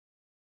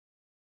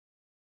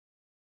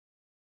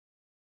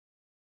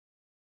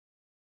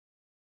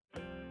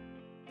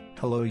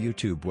Hello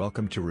YouTube,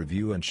 welcome to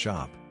Review and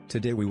Shop.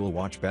 Today we will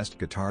watch best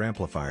guitar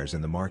amplifiers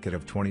in the market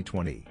of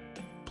 2020.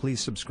 Please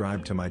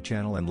subscribe to my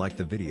channel and like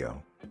the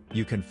video.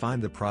 You can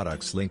find the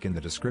products link in the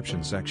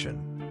description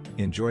section.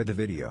 Enjoy the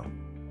video.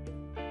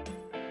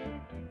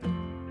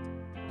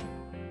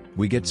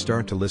 We get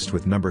start to list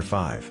with number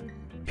 5.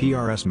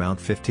 PRS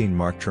Mount 15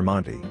 Mark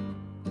Tremonti.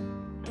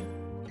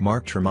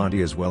 Mark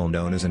Tremonti is well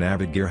known as an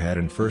avid gearhead,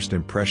 and first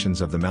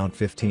impressions of the Mount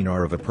 15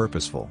 are of a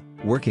purposeful,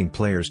 working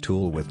player's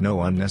tool with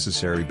no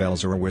unnecessary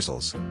bells or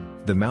whistles.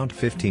 The Mount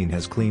 15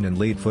 has clean and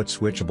lead foot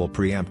switchable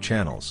preamp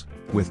channels,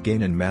 with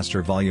gain and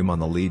master volume on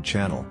the lead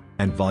channel,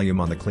 and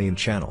volume on the clean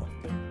channel.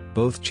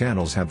 Both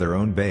channels have their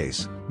own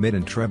bass, mid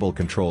and treble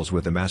controls,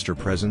 with a master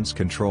presence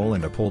control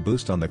and a pull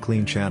boost on the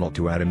clean channel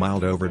to add a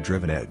mild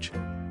overdriven edge.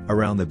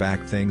 Around the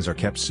back things are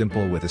kept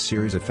simple with a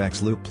series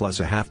effects loop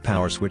plus a half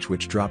power switch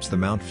which drops the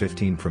Mount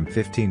 15 from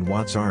 15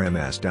 watts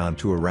RMS down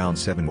to around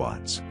 7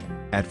 watts.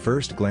 At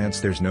first glance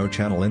there's no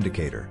channel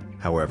indicator,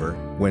 however,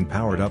 when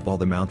powered up all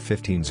the Mount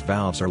 15's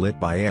valves are lit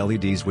by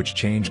LEDs which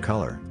change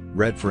color,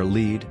 red for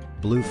lead,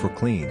 blue for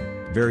clean,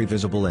 very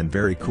visible and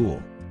very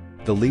cool.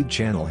 The lead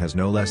channel has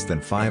no less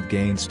than 5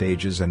 gain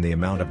stages and the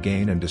amount of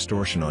gain and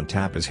distortion on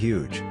tap is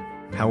huge.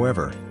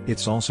 However,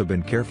 it's also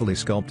been carefully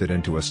sculpted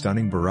into a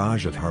stunning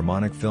barrage of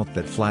harmonic filth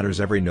that flatters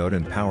every note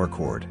and power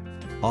chord.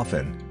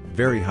 Often,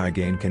 very high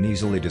gain can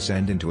easily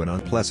descend into an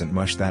unpleasant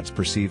mush that's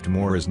perceived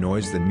more as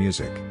noise than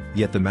music,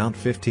 yet the Mount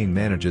 15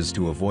 manages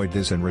to avoid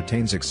this and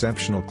retains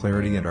exceptional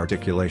clarity and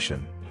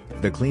articulation.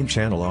 The clean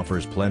channel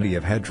offers plenty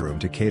of headroom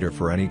to cater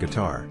for any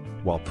guitar,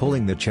 while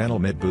pulling the channel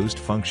mid-boost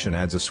function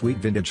adds a sweet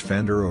vintage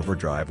Fender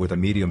overdrive with a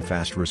medium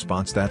fast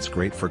response that's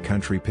great for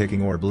country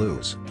picking or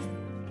blues.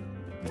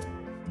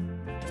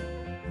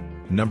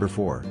 Number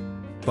 4.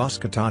 Boss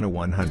Katana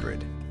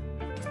 100.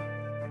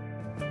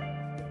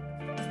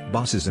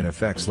 Boss is an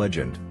effects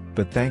legend,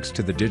 but thanks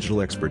to the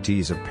digital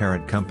expertise of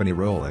parent company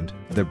Roland,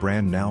 the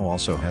brand now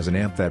also has an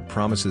amp that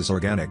promises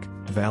organic,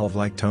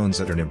 valve-like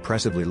tones at an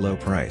impressively low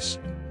price.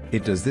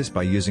 It does this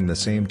by using the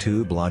same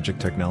tube logic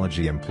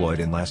technology employed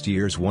in last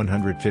year's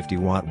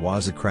 150-watt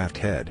Wazacraft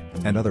head,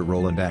 and other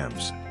Roland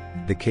amps.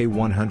 The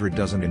K100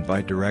 doesn't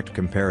invite direct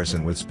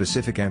comparison with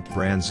specific amp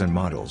brands and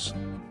models.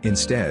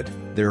 Instead,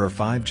 there are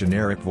 5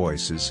 generic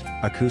voices: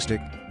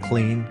 acoustic,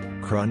 clean,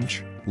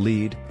 crunch,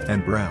 lead,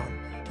 and brown.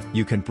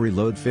 You can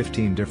preload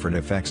 15 different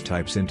effects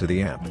types into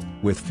the amp,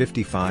 with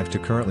 55 to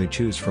currently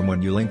choose from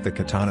when you link the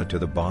Katana to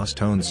the Boss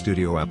Tone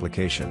Studio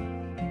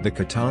application. The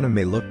Katana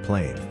may look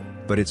plain,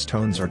 but its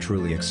tones are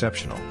truly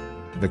exceptional.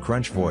 The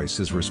crunch voice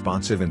is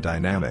responsive and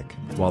dynamic,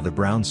 while the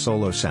brown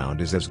solo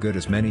sound is as good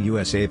as many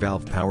USA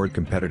valve-powered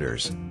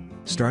competitors.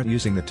 Start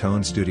using the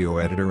Tone Studio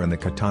editor and the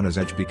Katana's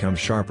edge becomes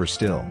sharper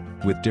still,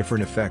 with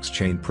different effects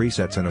chain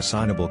presets and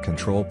assignable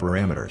control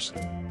parameters.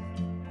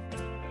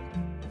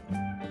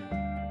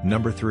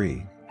 Number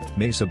 3.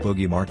 Mesa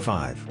Boogie Mark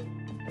V.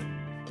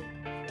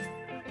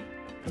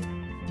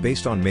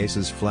 Based on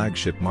Mesa's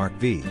flagship Mark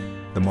V,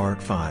 the Mark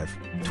V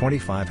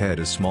 25 head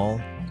is small,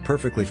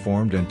 perfectly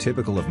formed and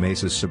typical of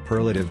Mesa's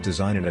superlative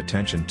design and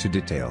attention to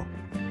detail.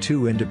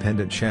 2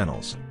 independent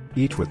channels,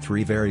 each with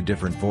 3 very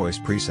different voice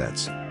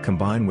presets,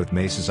 combine with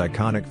Mesa's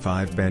iconic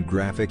 5-band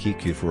graphic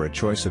EQ for a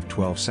choice of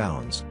 12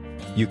 sounds.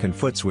 You can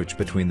foot switch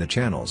between the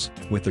channels,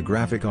 with the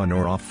graphic on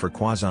or off for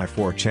quasi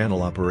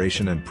 4-channel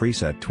operation and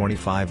preset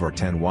 25 or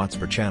 10 watts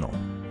per channel.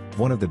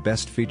 One of the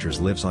best features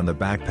lives on the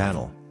back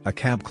panel, a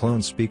cab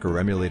clone speaker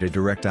emulated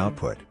direct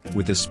output,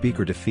 with a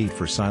speaker to feed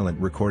for silent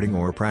recording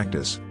or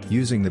practice,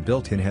 using the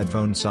built-in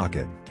headphone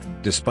socket.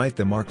 Despite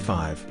the Mark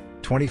V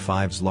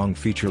 25's long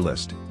feature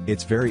list,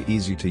 it's very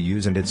easy to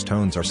use and its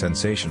tones are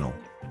sensational.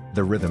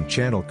 The rhythm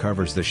channel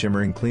covers the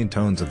shimmering clean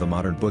tones of the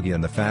modern boogie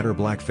and the fatter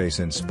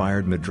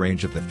blackface-inspired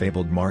mid-range of the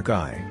fabled Mark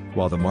I,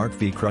 while the Mark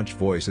V crunch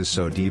voice is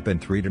so deep and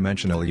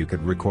three-dimensional you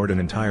could record an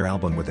entire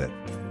album with it.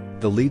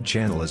 The lead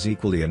channel is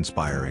equally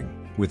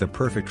inspiring, with a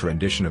perfect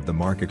rendition of the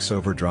Mark X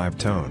overdrive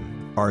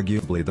tone,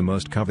 arguably the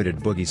most coveted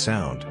boogie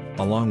sound,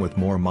 along with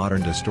more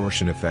modern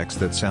distortion effects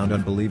that sound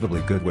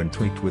unbelievably good when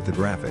tweaked with the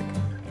graphic.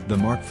 The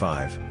Mark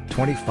V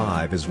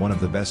 25 is one of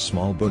the best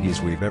small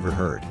boogies we've ever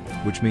heard,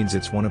 which means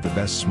it's one of the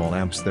best small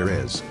amps there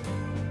is.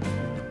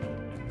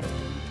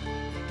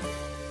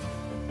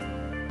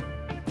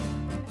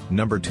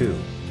 Number 2.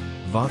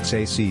 Vox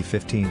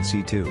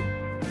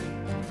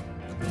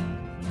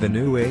AC15C2. The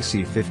new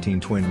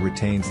AC15 Twin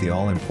retains the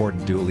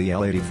all-important dual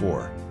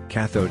EL84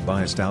 cathode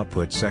biased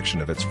output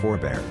section of its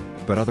forebear,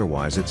 but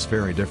otherwise it's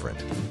very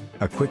different.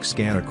 A quick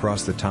scan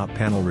across the top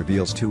panel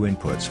reveals 2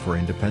 inputs for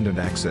independent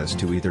access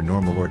to either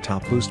normal or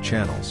top boost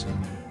channels.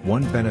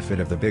 One benefit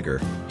of the bigger,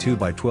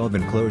 2x12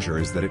 enclosure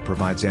is that it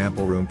provides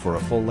ample room for a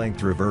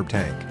full-length reverb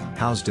tank,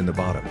 housed in the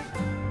bottom.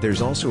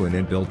 There's also an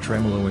inbuilt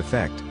tremolo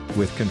effect,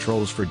 with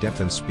controls for depth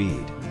and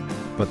speed.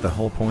 But the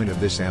whole point of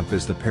this amp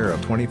is the pair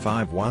of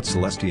 25-watt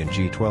Celestion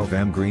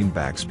G12M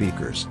greenback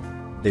speakers.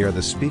 They are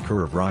the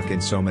speaker of rock in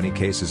so many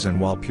cases, and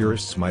while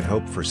purists might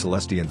hope for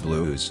Celestion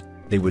blues,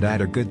 they would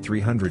add a good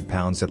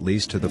 £300 at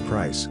least to the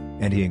price,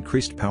 and the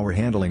increased power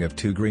handling of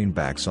 2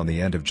 greenbacks on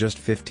the end of just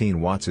 15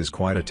 watts is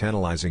quite a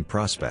tantalizing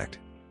prospect.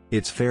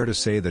 It's fair to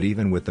say that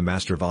even with the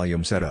master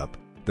volume setup,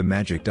 the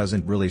magic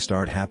doesn't really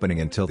start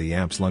happening until the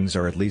amp's lungs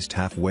are at least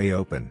halfway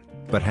open,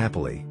 but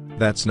happily,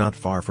 that's not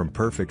far from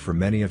perfect for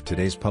many of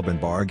today's pub and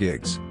bar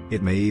gigs.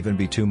 It may even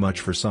be too much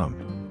for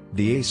some.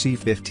 The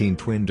AC-15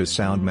 Twin does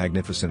sound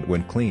magnificent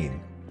when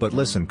clean, but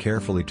listen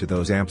carefully to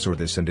those amps or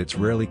this and it's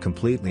rarely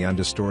completely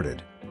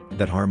undistorted.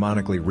 That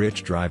harmonically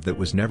rich drive that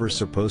was never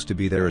supposed to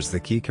be there is the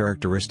key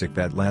characteristic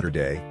that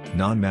latter-day,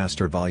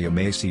 non-master volume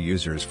AC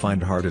users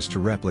find hardest to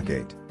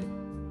replicate.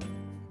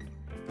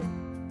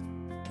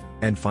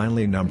 And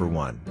finally, number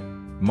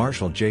 1.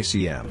 Marshall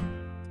JCM.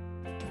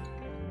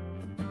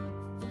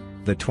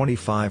 The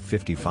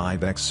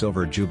 2555X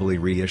Silver Jubilee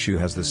reissue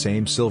has the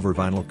same silver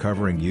vinyl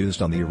covering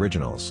used on the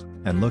originals,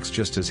 and looks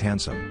just as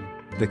handsome.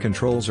 The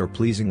controls are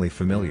pleasingly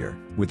familiar,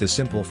 with a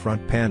simple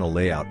front panel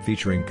layout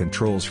featuring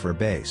controls for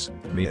bass,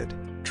 mid,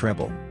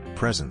 treble,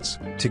 presence,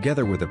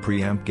 together with a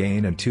preamp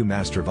gain and 2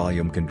 master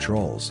volume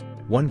controls,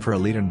 one for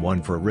lead and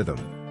one for rhythm.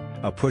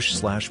 A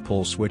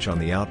push/pull switch on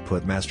the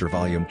output master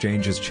volume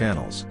changes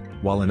channels,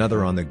 while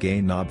another on the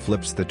gain knob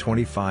flips the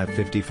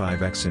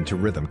 2555X into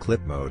rhythm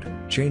clip mode,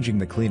 changing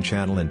the clean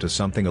channel into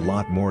something a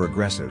lot more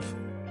aggressive.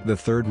 The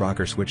third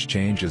rocker switch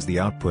changes the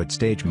output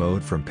stage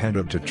mode from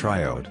pentode to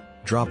triode,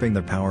 dropping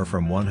the power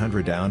from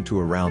 100 down to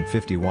around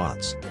 50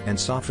 watts, and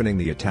softening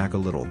the attack a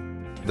little.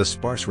 The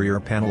sparse rear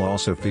panel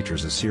also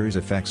features a series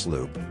effects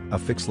loop, a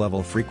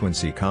fixed-level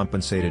frequency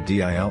compensated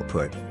DI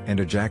output,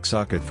 and a jack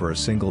socket for a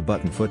single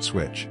button foot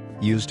switch,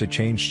 used to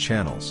change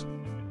channels.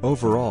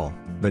 Overall,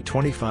 the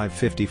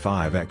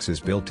 2555X is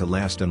built to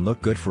last and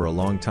look good for a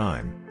long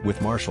time,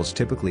 with Marshall's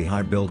typically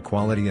high build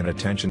quality and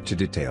attention to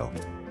detail.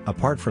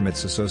 Apart from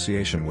its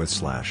association with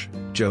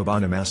Joe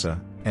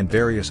Bonamassa, and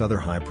various other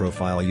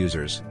high-profile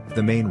users,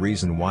 the main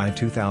reason why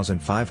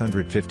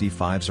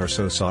 2555s are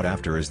so sought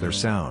after is their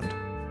sound.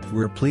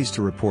 We're pleased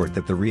to report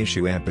that the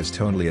reissue amp is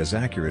tonally as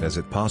accurate as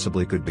it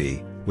possibly could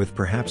be, with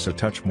perhaps a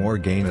touch more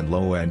gain and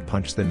low-end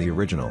punch than the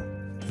original.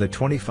 The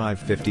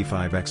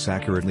 2555X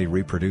accurately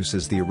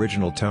reproduces the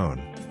original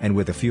tone, and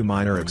with a few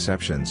minor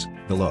exceptions,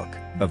 the look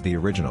of the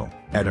original,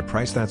 at a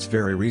price that's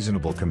very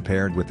reasonable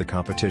compared with the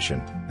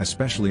competition,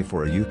 especially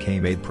for a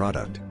UK-made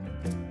product.